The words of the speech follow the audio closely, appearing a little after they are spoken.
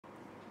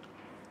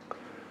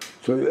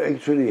So you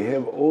actually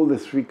have all the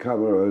three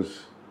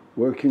cameras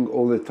working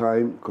all the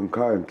time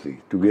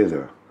concurrently,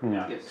 together,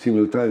 Yes.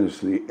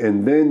 simultaneously,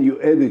 and then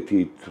you edit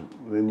it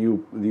when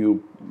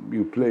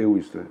you play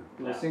with the...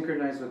 We'll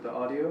synchronize with the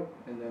audio,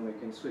 and then we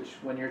can switch.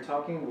 When you're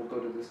talking, we'll go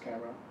to this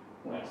camera.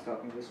 When it's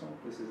talking, this one.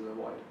 This is the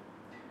wide.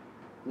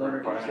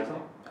 Learner, can you say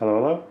something? Hello,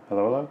 hello,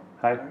 hello, hello.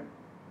 Hi.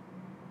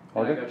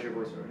 All right. And I got your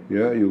voice already.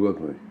 Yeah, you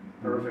got me.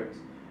 Perfect.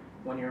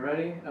 When you're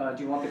ready,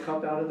 do you want the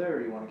cup out of there, or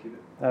do you want to keep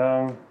it?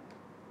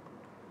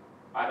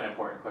 I have an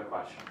important quick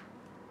question.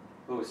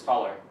 Who is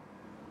taller?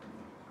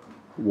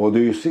 What do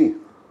you see?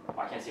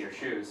 I can't see your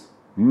shoes.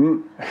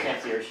 Hmm? I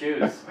can't see your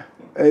shoes.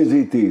 As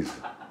it is.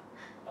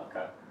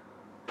 Okay.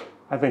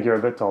 I think you're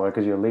a bit taller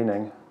because you're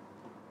leaning.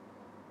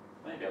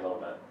 Maybe a little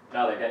bit.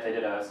 No, they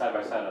did a side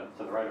by side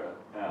to the right of it.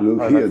 Yeah.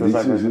 Look Oh, here, that's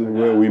this the is side by side.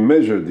 where we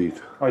measured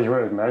it. Oh, you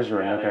were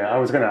measuring. Yeah, Okay, they I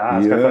was going to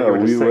ask. I thought Yeah, you were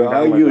just we sitting were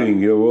down like arguing.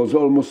 There was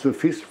almost a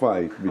fist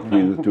fight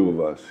between the two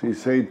of us. He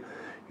said,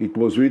 it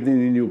was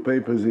written in your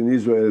papers in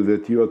Israel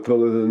that you are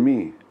taller than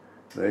me.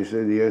 And I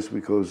said, yes,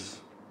 because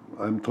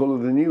I'm taller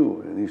than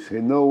you. And he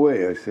said, no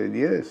way. I said,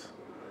 yes.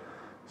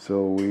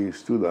 So we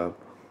stood up.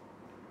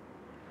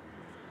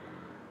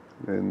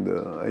 And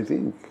I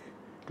think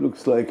it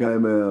looks like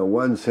I'm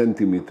 1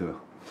 centimeter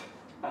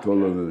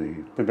taller than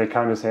him. Did they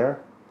count his hair?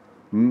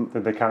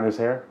 Did they count his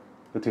hair?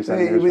 The 2 Hey,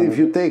 centimeters? even from if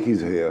you take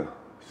his hair,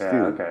 still.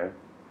 Yeah, okay.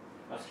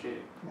 That's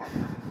cheating.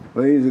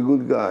 But he's a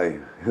good guy.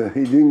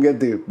 He didn't get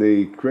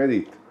the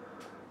credit,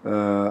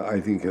 I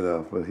think,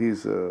 enough. But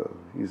he's a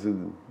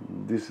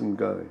decent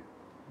guy.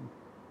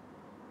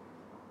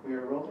 We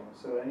are rolling,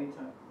 so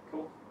anytime.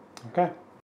 Cool. Okay.